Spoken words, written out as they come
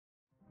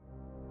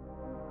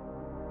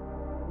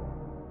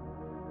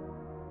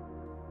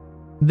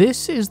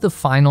This is the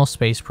final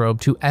space probe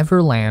to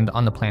ever land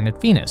on the planet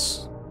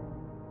Venus.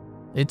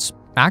 It's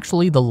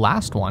actually the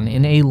last one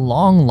in a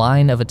long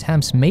line of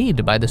attempts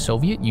made by the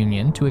Soviet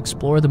Union to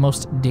explore the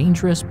most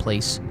dangerous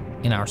place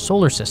in our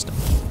solar system.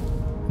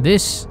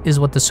 This is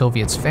what the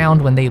Soviets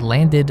found when they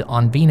landed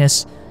on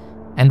Venus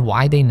and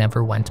why they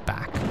never went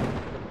back.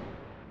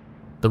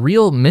 The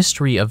real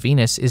mystery of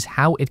Venus is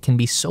how it can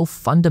be so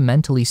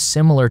fundamentally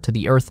similar to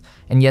the Earth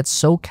and yet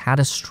so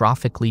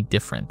catastrophically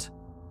different.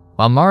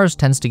 While Mars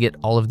tends to get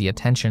all of the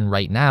attention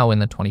right now in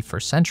the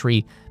 21st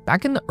century,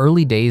 back in the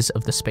early days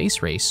of the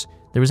space race,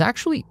 there was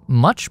actually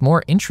much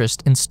more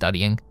interest in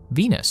studying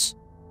Venus.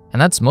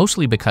 And that's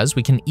mostly because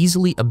we can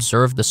easily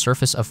observe the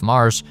surface of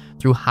Mars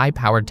through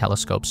high-powered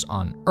telescopes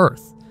on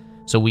Earth.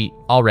 So we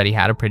already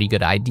had a pretty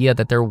good idea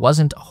that there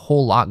wasn't a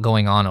whole lot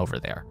going on over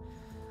there.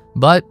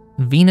 But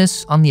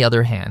Venus, on the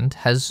other hand,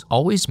 has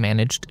always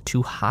managed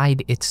to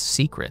hide its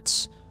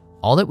secrets.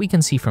 All that we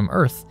can see from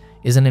Earth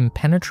is an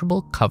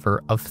impenetrable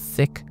cover of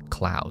thick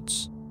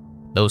clouds.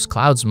 Those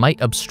clouds might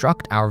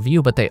obstruct our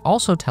view, but they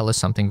also tell us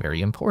something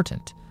very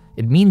important.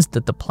 It means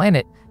that the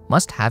planet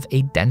must have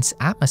a dense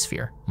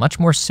atmosphere, much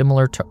more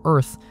similar to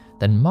Earth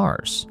than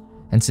Mars.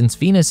 And since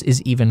Venus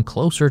is even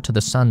closer to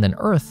the sun than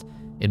Earth,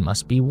 it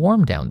must be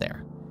warm down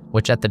there,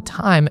 which at the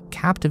time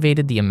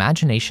captivated the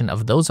imagination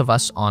of those of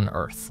us on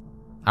Earth.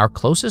 Our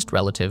closest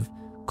relative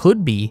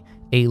could be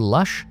a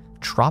lush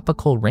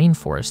tropical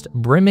rainforest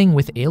brimming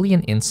with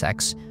alien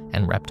insects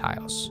and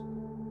reptiles.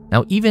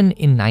 Now, even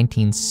in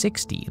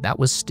 1960, that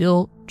was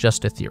still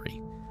just a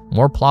theory.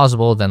 More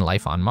plausible than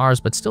life on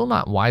Mars, but still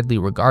not widely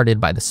regarded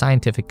by the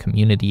scientific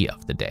community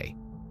of the day.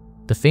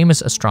 The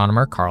famous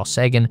astronomer Carl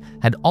Sagan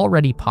had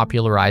already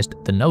popularized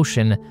the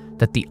notion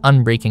that the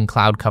unbreaking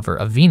cloud cover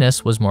of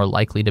Venus was more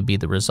likely to be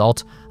the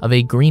result of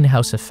a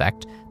greenhouse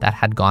effect that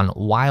had gone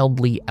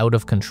wildly out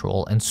of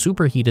control and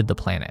superheated the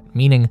planet,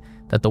 meaning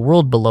that the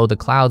world below the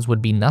clouds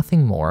would be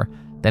nothing more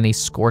than a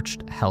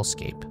scorched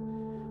hellscape.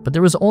 But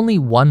there was only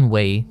one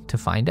way to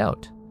find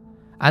out.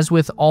 As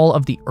with all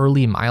of the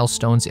early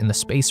milestones in the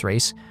space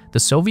race, the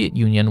Soviet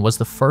Union was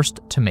the first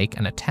to make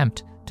an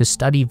attempt to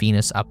study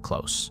Venus up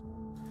close.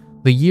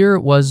 The year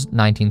was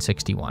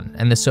 1961,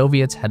 and the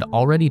Soviets had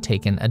already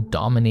taken a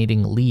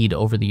dominating lead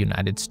over the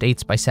United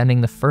States by sending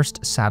the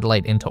first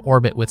satellite into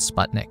orbit with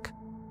Sputnik.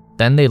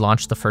 Then they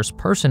launched the first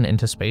person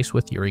into space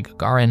with Yuri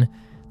Gagarin.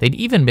 They'd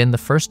even been the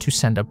first to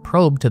send a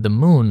probe to the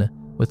moon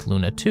with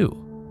Luna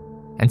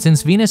 2. And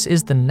since Venus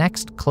is the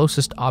next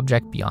closest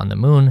object beyond the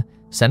moon,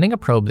 sending a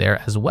probe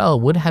there as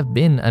well would have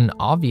been an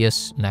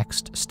obvious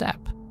next step.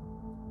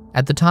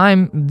 At the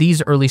time,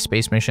 these early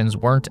space missions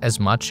weren't as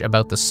much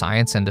about the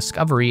science and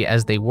discovery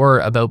as they were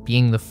about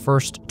being the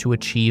first to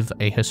achieve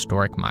a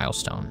historic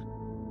milestone.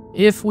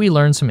 If we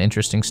learn some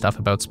interesting stuff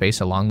about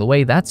space along the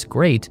way, that's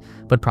great,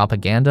 but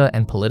propaganda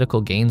and political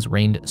gains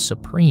reigned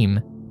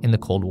supreme in the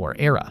Cold War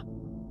era.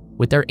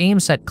 With their aim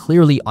set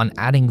clearly on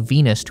adding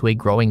Venus to a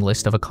growing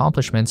list of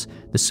accomplishments,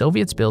 the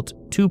Soviets built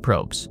two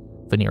probes,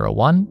 Venera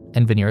 1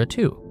 and Venera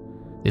 2.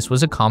 This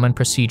was a common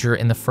procedure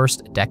in the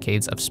first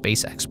decades of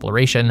space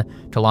exploration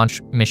to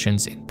launch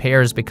missions in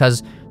pairs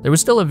because there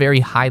was still a very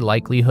high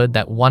likelihood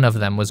that one of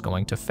them was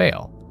going to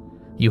fail.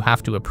 You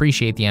have to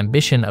appreciate the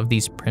ambition of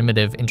these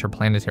primitive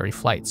interplanetary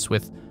flights.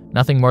 With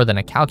nothing more than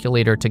a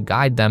calculator to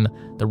guide them,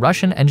 the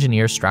Russian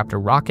engineers strapped a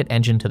rocket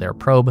engine to their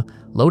probe,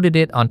 loaded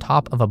it on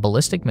top of a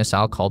ballistic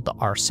missile called the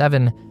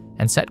R-7,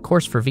 and set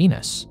course for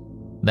Venus.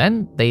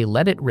 Then they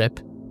let it rip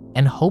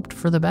and hoped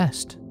for the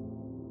best.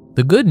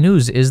 The good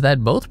news is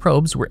that both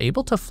probes were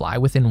able to fly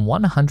within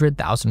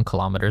 100,000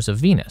 kilometers of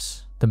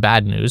Venus. The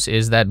bad news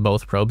is that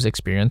both probes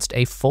experienced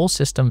a full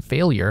system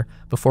failure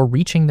before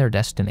reaching their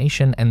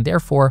destination, and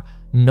therefore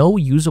no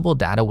usable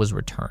data was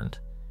returned.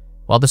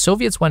 While the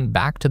Soviets went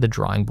back to the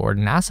drawing board,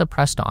 NASA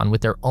pressed on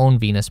with their own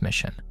Venus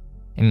mission.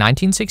 In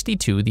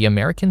 1962, the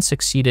Americans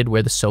succeeded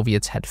where the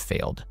Soviets had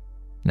failed.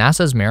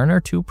 NASA's Mariner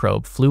 2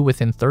 probe flew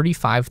within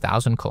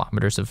 35,000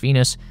 kilometers of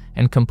Venus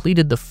and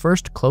completed the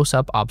first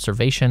close-up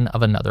observation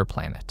of another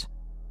planet.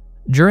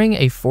 During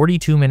a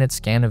 42-minute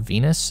scan of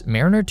Venus,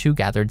 Mariner 2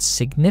 gathered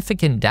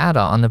significant data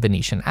on the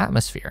Venetian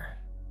atmosphere.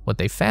 What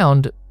they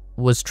found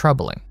was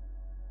troubling.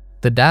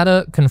 The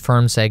data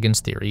confirmed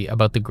Sagan's theory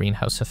about the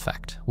greenhouse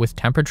effect, with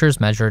temperatures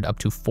measured up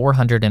to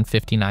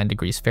 459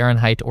 degrees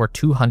Fahrenheit or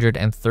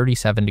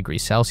 237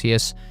 degrees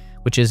Celsius,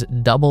 which is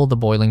double the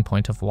boiling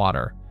point of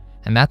water.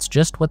 And that's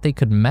just what they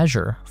could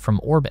measure from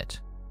orbit.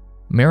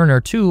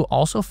 Mariner 2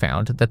 also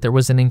found that there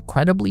was an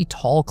incredibly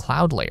tall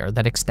cloud layer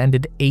that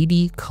extended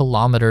 80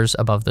 kilometers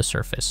above the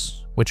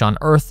surface, which on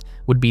Earth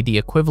would be the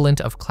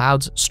equivalent of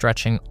clouds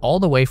stretching all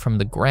the way from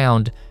the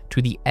ground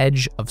to the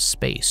edge of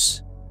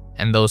space.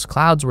 And those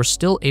clouds were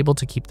still able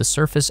to keep the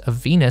surface of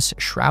Venus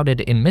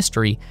shrouded in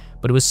mystery,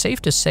 but it was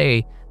safe to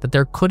say that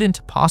there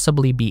couldn't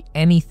possibly be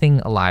anything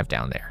alive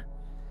down there.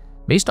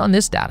 Based on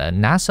this data,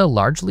 NASA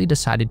largely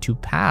decided to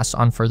pass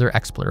on further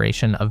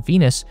exploration of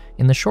Venus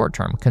in the short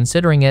term,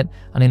 considering it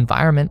an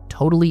environment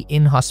totally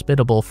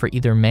inhospitable for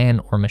either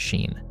man or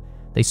machine.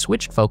 They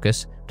switched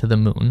focus to the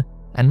Moon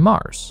and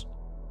Mars.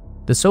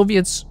 The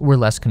Soviets were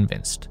less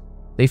convinced.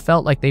 They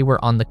felt like they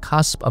were on the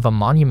cusp of a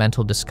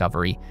monumental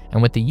discovery,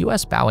 and with the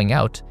US bowing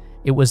out,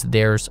 it was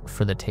theirs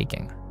for the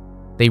taking.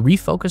 They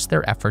refocused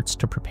their efforts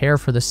to prepare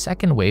for the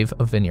second wave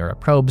of Venera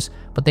probes,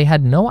 but they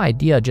had no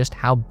idea just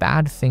how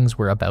bad things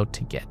were about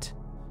to get.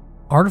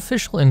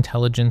 Artificial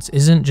intelligence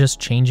isn't just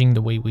changing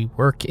the way we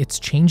work, it's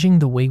changing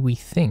the way we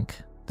think.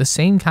 The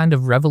same kind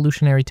of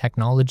revolutionary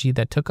technology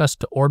that took us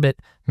to orbit,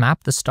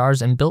 mapped the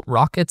stars, and built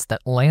rockets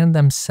that land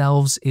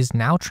themselves is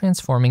now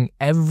transforming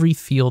every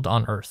field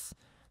on Earth.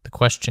 The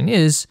question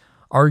is,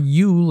 are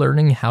you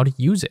learning how to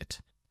use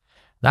it?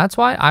 That's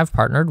why I've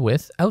partnered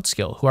with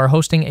Outskill, who are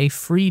hosting a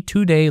free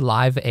 2-day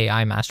live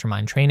AI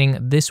mastermind training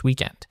this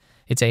weekend.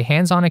 It's a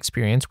hands-on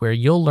experience where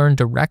you'll learn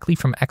directly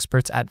from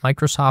experts at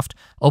Microsoft,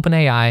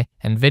 OpenAI,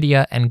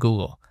 NVIDIA, and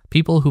Google,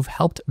 people who've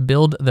helped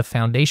build the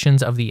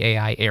foundations of the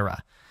AI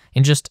era.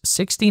 In just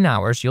 16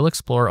 hours, you'll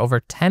explore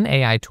over 10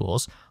 AI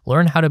tools,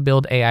 learn how to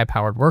build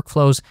AI-powered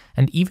workflows,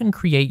 and even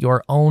create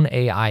your own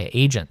AI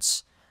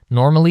agents.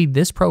 Normally,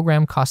 this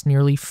program costs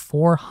nearly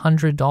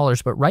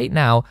 $400, but right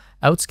now,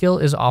 Outskill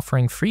is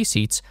offering free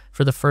seats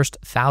for the first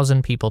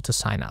 1,000 people to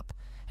sign up.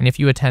 And if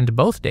you attend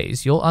both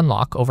days, you'll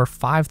unlock over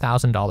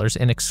 $5,000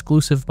 in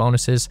exclusive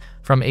bonuses,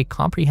 from a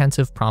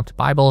comprehensive prompt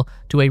Bible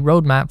to a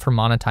roadmap for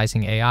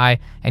monetizing AI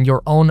and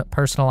your own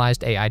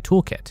personalized AI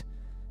toolkit.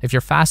 If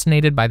you're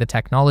fascinated by the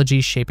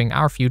technologies shaping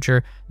our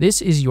future,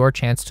 this is your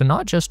chance to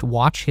not just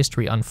watch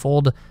history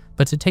unfold,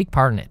 but to take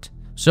part in it.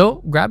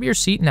 So grab your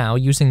seat now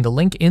using the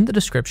link in the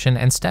description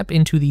and step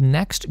into the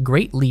next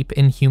great leap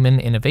in human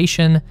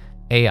innovation,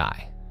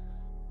 AI.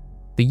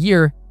 The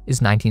year is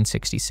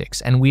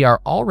 1966, and we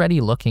are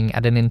already looking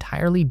at an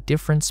entirely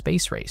different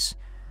space race.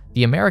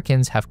 The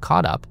Americans have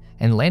caught up,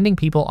 and landing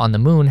people on the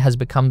moon has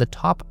become the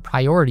top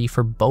priority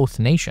for both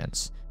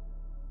nations.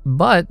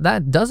 But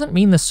that doesn't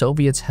mean the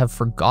Soviets have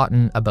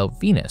forgotten about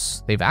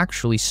Venus. They've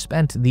actually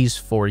spent these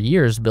 4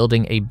 years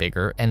building a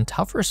bigger and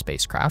tougher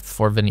spacecraft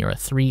for Venera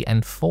 3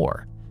 and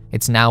 4.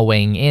 It's now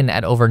weighing in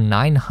at over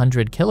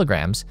 900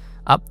 kilograms,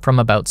 up from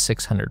about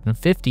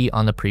 650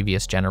 on the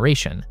previous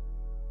generation.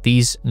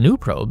 These new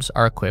probes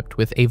are equipped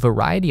with a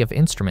variety of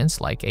instruments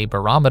like a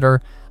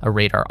barometer, a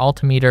radar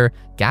altimeter,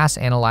 gas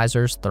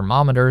analyzers,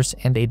 thermometers,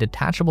 and a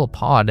detachable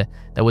pod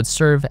that would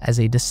serve as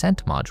a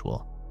descent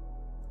module.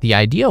 The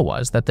idea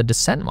was that the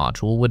descent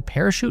module would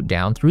parachute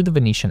down through the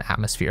Venetian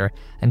atmosphere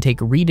and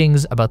take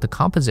readings about the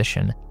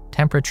composition,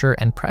 temperature,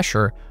 and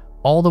pressure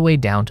all the way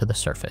down to the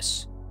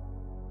surface.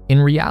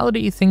 In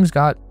reality, things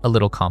got a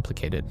little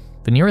complicated.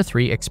 Venera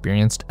 3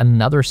 experienced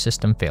another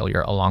system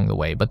failure along the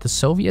way, but the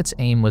Soviets'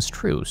 aim was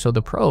true, so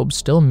the probe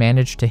still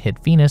managed to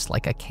hit Venus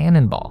like a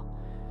cannonball.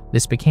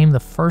 This became the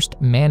first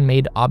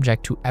man-made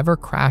object to ever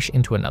crash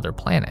into another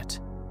planet.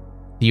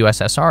 The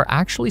USSR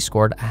actually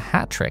scored a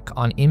hat trick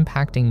on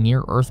impacting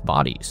near-Earth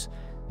bodies.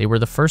 They were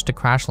the first to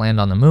crash land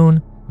on the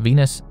Moon,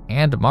 Venus,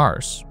 and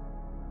Mars.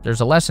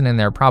 There's a lesson in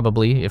there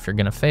probably. If you're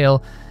gonna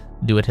fail,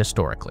 do it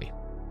historically.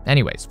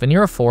 Anyways,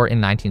 Venera 4 in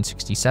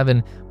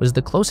 1967 was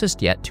the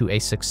closest yet to a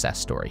success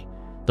story.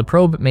 The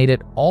probe made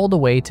it all the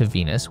way to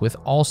Venus with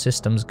all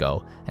systems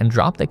go and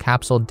dropped the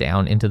capsule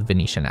down into the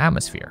Venetian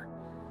atmosphere.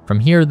 From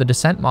here, the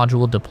descent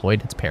module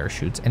deployed its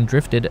parachutes and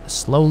drifted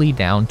slowly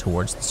down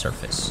towards the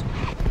surface.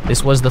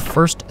 This was the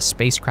first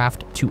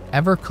spacecraft to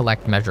ever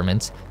collect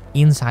measurements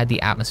inside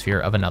the atmosphere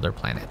of another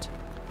planet.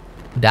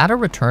 Data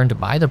returned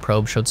by the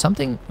probe showed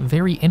something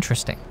very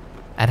interesting.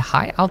 At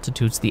high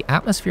altitudes, the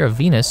atmosphere of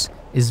Venus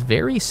is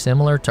very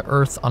similar to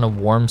Earth on a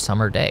warm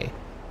summer day,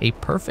 a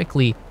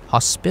perfectly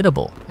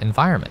hospitable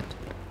environment.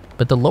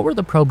 But the lower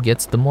the probe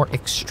gets, the more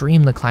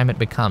extreme the climate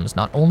becomes,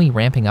 not only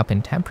ramping up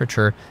in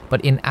temperature,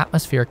 but in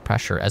atmospheric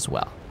pressure as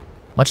well.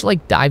 Much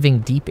like diving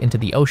deep into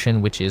the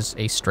ocean, which is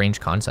a strange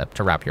concept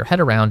to wrap your head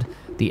around,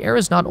 the air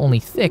is not only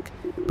thick,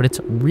 but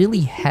it's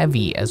really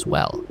heavy as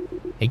well.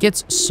 It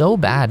gets so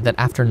bad that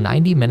after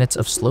 90 minutes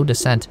of slow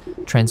descent,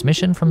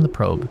 transmission from the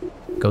probe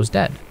goes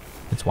dead.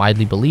 It's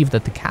widely believed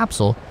that the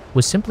capsule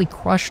was simply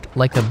crushed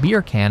like a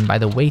beer can by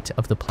the weight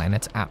of the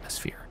planet's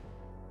atmosphere.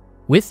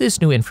 With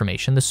this new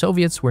information, the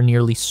Soviets were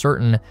nearly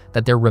certain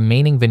that their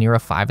remaining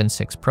Venera 5 and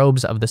 6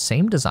 probes of the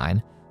same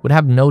design would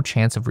have no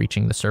chance of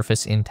reaching the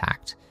surface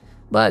intact.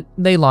 But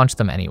they launched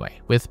them anyway,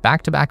 with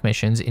back-to-back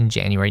missions in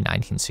January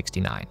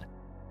 1969.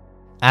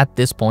 At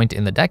this point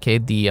in the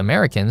decade, the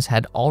Americans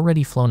had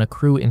already flown a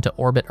crew into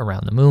orbit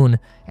around the moon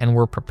and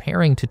were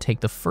preparing to take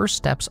the first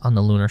steps on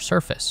the lunar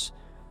surface.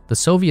 The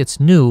Soviets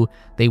knew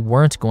they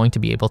weren't going to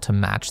be able to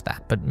match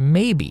that, but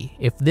maybe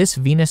if this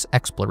Venus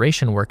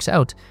exploration works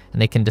out and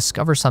they can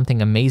discover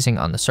something amazing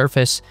on the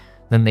surface,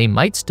 then they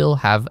might still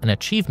have an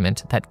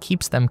achievement that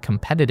keeps them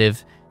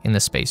competitive in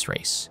the space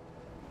race.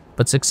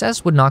 But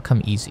success would not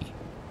come easy.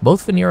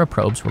 Both Venera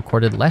probes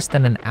recorded less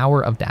than an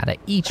hour of data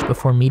each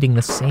before meeting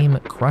the same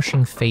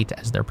crushing fate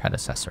as their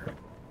predecessor.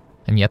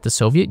 And yet the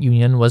Soviet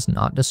Union was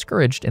not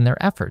discouraged in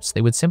their efforts. They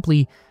would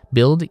simply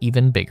build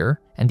even bigger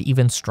and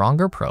even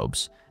stronger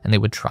probes, and they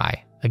would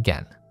try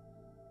again.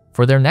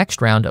 For their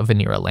next round of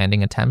Venera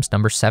landing attempts,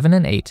 number 7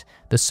 and 8,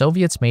 the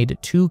Soviets made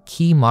 2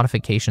 key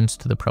modifications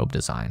to the probe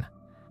design.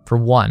 For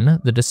one,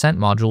 the descent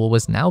module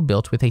was now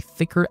built with a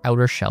thicker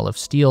outer shell of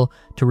steel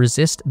to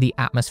resist the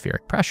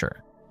atmospheric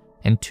pressure.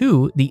 And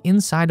 2, the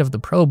inside of the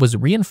probe was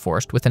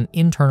reinforced with an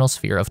internal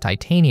sphere of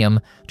titanium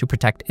to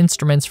protect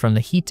instruments from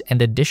the heat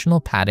and additional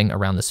padding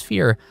around the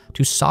sphere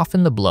to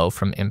soften the blow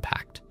from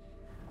impact.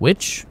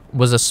 Which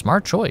was a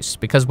smart choice,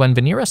 because when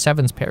Venera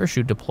 7's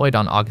parachute deployed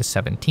on August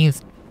 17,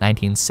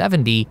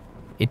 1970,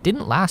 it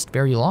didn't last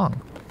very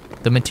long.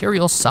 The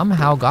material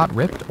somehow got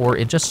ripped or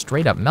it just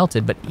straight up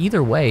melted, but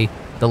either way,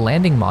 the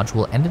landing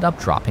module ended up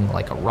dropping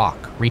like a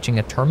rock, reaching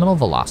a terminal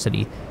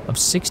velocity of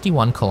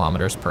 61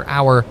 kilometers per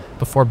hour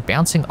before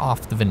bouncing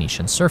off the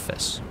Venetian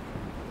surface.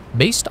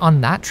 Based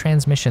on that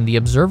transmission, the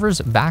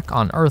observers back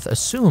on Earth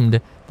assumed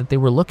that they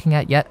were looking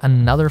at yet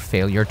another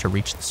failure to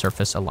reach the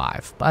surface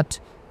alive, but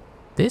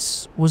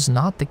this was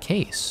not the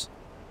case.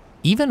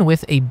 Even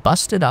with a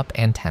busted up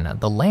antenna,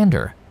 the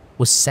lander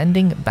was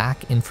sending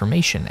back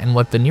information, and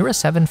what Venera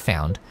 7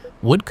 found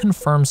would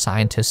confirm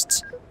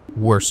scientists'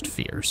 worst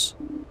fears.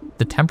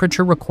 The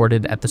temperature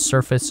recorded at the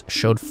surface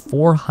showed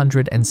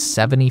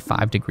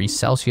 475 degrees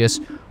Celsius,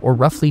 or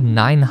roughly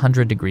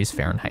 900 degrees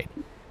Fahrenheit,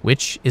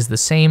 which is the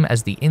same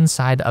as the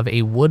inside of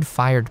a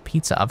wood-fired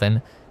pizza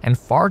oven and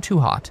far too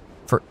hot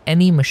for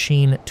any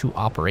machine to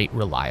operate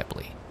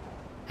reliably.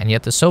 And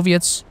yet the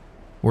Soviets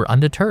were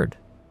undeterred.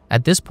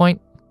 At this point,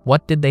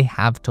 what did they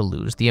have to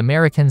lose? The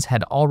Americans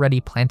had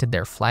already planted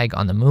their flag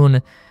on the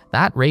moon.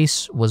 That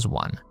race was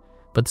won.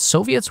 But the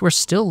Soviets were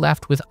still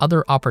left with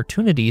other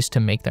opportunities to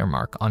make their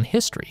mark on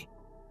history.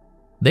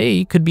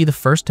 They could be the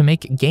first to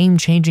make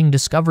game-changing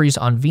discoveries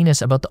on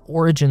Venus about the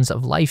origins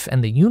of life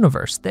and the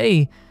universe.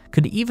 They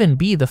could even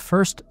be the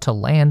first to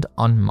land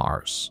on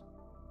Mars.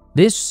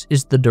 This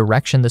is the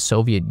direction the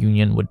Soviet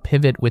Union would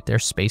pivot with their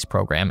space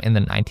program in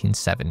the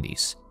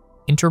 1970s: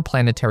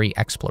 interplanetary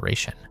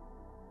exploration.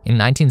 In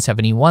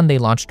 1971, they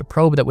launched a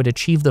probe that would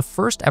achieve the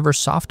first ever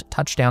soft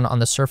touchdown on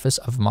the surface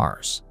of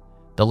Mars.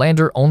 The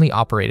lander only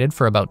operated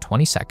for about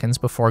 20 seconds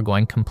before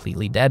going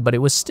completely dead, but it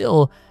was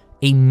still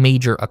a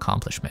major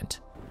accomplishment.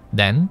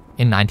 Then,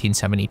 in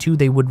 1972,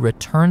 they would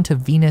return to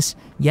Venus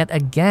yet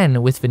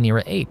again with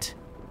Venera 8.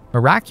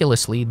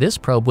 Miraculously, this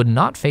probe would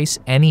not face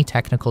any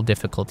technical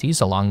difficulties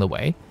along the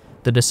way.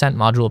 The descent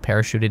module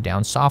parachuted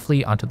down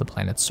softly onto the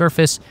planet's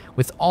surface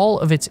with all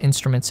of its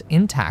instruments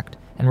intact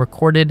and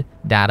recorded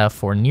data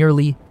for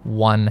nearly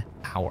 1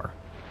 hour.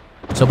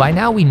 So by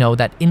now we know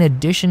that in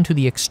addition to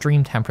the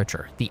extreme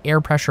temperature, the air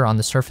pressure on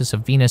the surface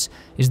of Venus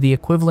is the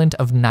equivalent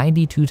of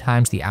 92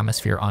 times the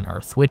atmosphere on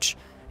Earth, which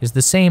is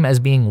the same as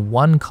being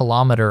 1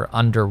 kilometer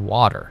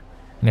underwater.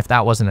 And if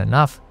that wasn't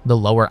enough, the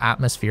lower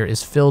atmosphere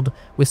is filled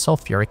with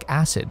sulfuric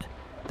acid.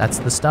 That's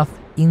the stuff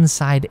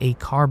inside a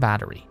car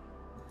battery.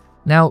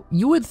 Now,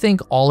 you would think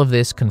all of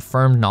this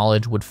confirmed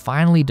knowledge would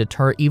finally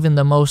deter even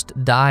the most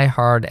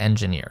die-hard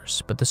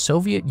engineers, but the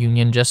Soviet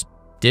Union just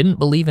didn't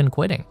believe in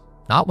quitting,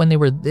 not when they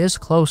were this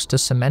close to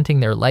cementing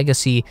their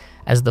legacy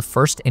as the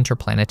first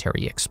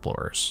interplanetary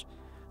explorers.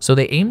 So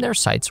they aimed their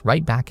sights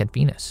right back at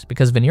Venus,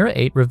 because Venera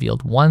 8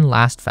 revealed one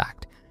last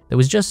fact that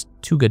was just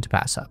too good to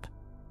pass up.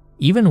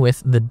 Even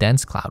with the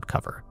dense cloud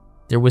cover,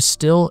 there was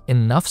still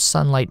enough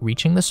sunlight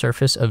reaching the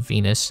surface of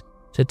Venus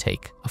to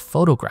take a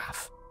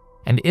photograph.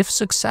 And if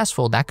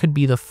successful, that could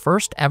be the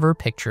first ever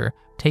picture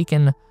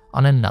taken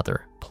on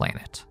another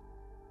planet.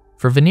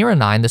 For Venera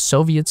 9, the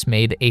Soviets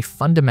made a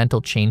fundamental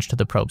change to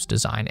the probe's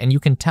design, and you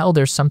can tell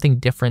there's something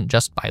different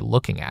just by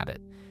looking at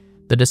it.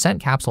 The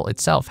descent capsule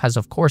itself has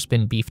of course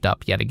been beefed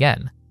up yet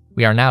again.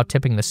 We are now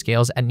tipping the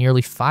scales at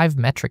nearly 5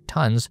 metric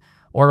tons,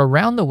 or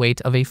around the weight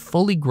of a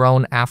fully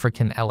grown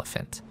African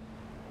elephant.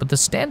 But the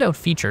standout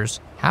features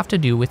have to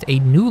do with a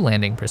new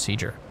landing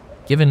procedure.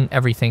 Given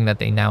everything that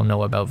they now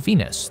know about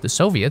Venus, the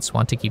Soviets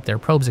want to keep their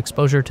probe's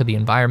exposure to the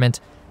environment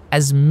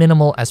as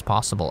minimal as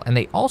possible, and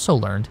they also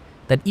learned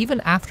that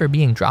even after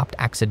being dropped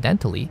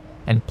accidentally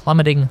and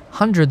plummeting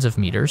hundreds of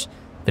meters,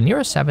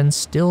 Venera 7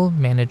 still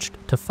managed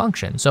to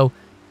function. So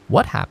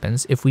what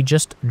happens if we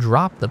just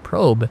drop the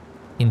probe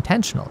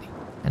intentionally?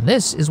 And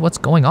this is what's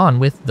going on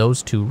with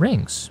those 2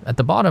 rings. At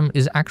the bottom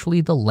is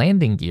actually the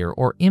landing gear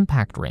or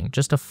impact ring,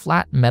 just a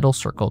flat metal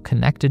circle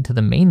connected to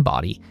the main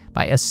body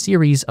by a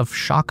series of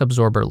shock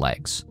absorber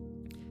legs.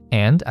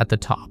 And at the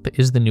top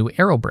is the new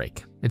aero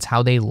brake. It's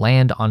how they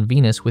land on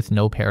Venus with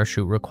no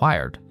parachute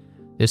required.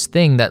 This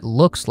thing that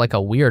looks like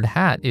a weird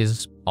hat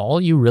is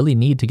all you really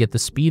need to get the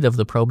speed of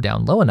the probe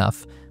down low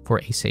enough for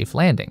a safe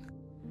landing.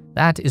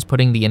 That is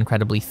putting the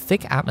incredibly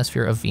thick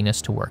atmosphere of Venus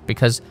to work,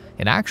 because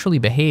it actually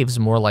behaves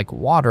more like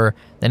water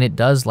than it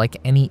does like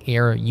any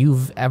air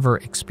you've ever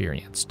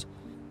experienced.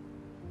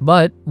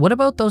 But what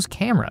about those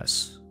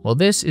cameras? Well,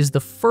 this is the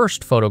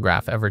first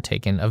photograph ever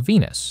taken of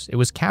Venus. It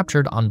was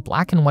captured on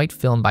black and white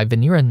film by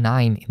Venera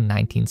 9 in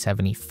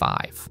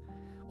 1975.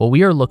 What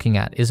we are looking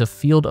at is a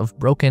field of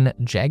broken,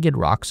 jagged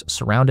rocks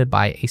surrounded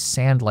by a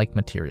sand-like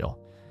material.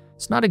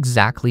 It's not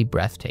exactly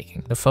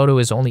breathtaking. The photo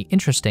is only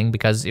interesting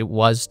because it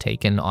was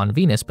taken on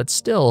Venus, but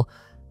still,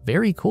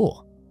 Very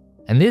cool.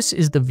 And this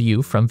is the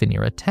view from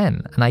Venera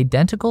 10, an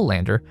identical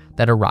lander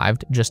that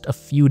arrived just a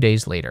few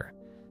days later.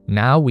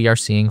 Now we are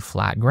seeing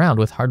flat ground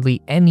with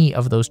hardly any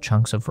of those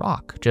chunks of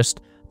rock,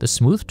 just the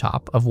smooth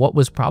top of what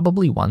was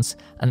probably once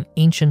an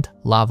ancient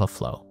lava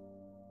flow.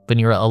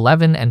 Venera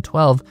 11 and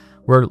 12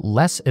 were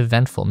less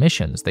eventful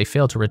missions. They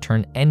failed to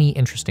return any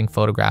interesting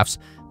photographs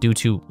due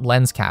to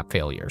lens cap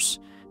failures.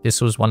 This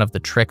was one of the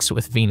tricks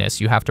with Venus.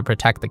 You have to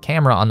protect the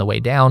camera on the way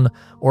down,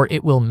 or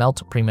it will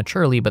melt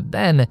prematurely, but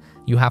then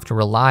you have to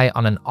rely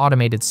on an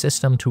automated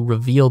system to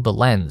reveal the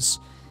lens,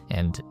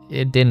 and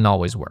it didn't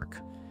always work.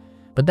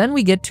 But then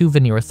we get to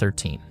Venera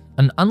 13,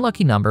 an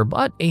unlucky number,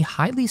 but a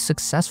highly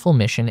successful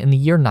mission in the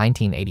year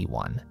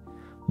 1981.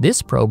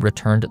 This probe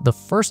returned the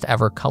first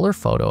ever color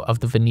photo of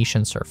the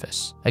Venetian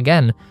surface.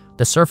 Again,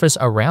 the surface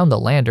around the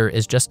lander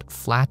is just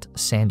flat,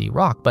 sandy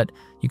rock, but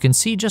you can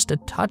see just a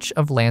touch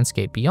of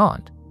landscape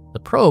beyond. The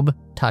probe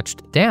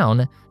touched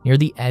down near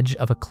the edge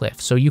of a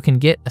cliff, so you can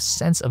get a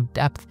sense of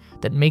depth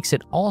that makes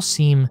it all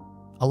seem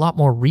a lot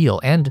more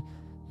real and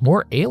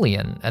more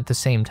alien at the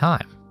same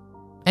time.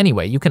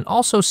 Anyway, you can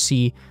also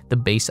see the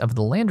base of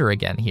the lander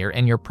again here,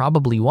 and you're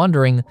probably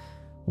wondering,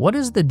 what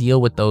is the deal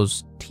with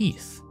those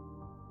teeth?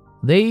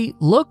 They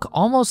look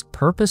almost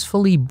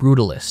purposefully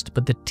brutalist,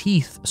 but the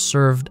teeth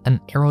served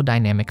an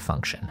aerodynamic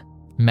function.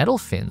 Metal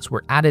fins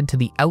were added to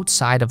the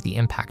outside of the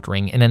impact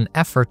ring in an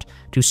effort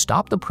to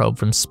stop the probe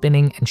from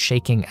spinning and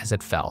shaking as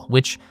it fell,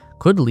 which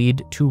could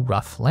lead to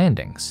rough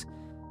landings.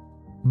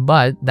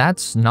 But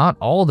that's not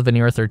all the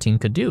Venera 13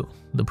 could do.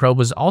 The probe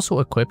was also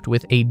equipped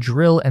with a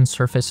drill and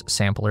surface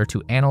sampler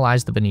to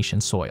analyze the Venetian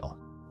soil.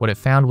 What it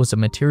found was a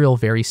material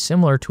very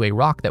similar to a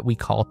rock that we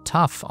call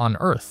tuff on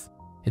Earth.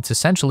 It's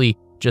essentially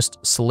just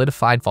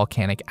solidified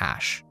volcanic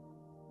ash.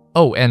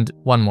 Oh, and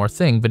one more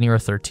thing,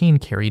 Venera 13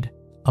 carried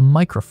a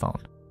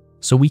microphone,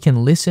 so we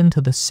can listen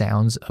to the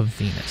sounds of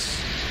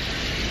Venus.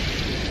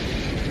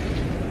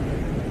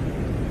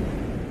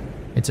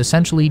 It's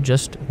essentially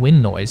just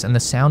wind noise and the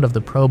sound of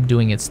the probe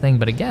doing its thing,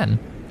 but again,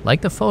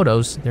 like the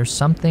photos, there's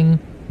something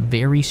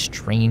very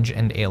strange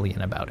and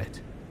alien about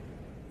it.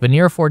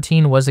 Venera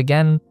 14 was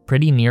again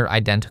pretty near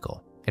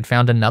identical. It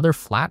found another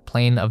flat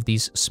plane of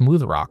these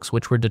smooth rocks,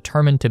 which were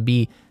determined to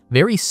be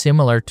very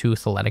similar to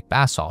thylatic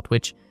basalt,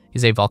 which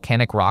is a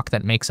volcanic rock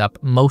that makes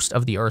up most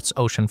of the Earth's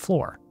ocean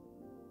floor.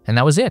 And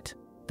that was it.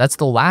 That's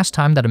the last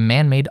time that a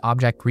man-made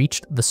object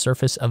reached the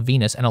surface of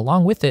Venus, and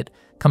along with it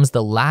comes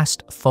the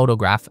last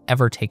photograph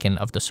ever taken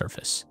of the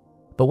surface.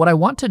 But what I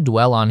want to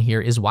dwell on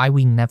here is why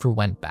we never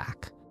went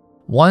back.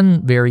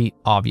 One very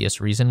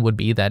obvious reason would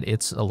be that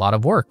it's a lot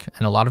of work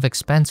and a lot of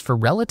expense for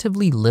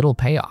relatively little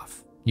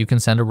payoff. You can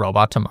send a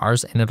robot to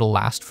Mars and it'll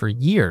last for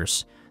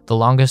years. The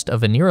longest a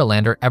Venera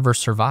lander ever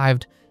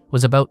survived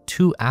was about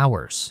 2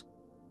 hours.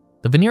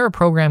 The Venera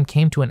program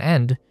came to an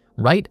end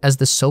right as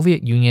the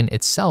Soviet Union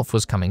itself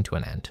was coming to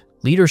an end.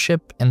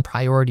 Leadership and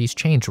priorities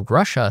changed.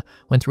 Russia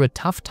went through a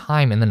tough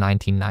time in the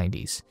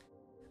 1990s.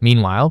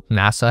 Meanwhile,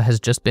 NASA has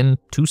just been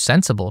too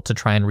sensible to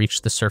try and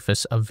reach the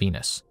surface of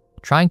Venus.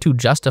 Trying to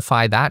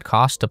justify that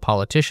cost to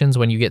politicians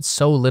when you get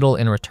so little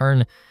in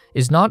return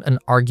is not an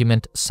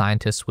argument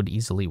scientists would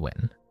easily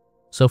win.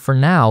 So for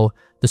now,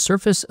 the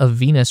surface of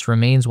Venus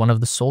remains one of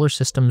the solar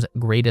system's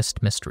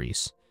greatest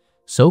mysteries.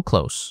 So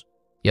close,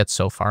 yet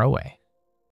so far away.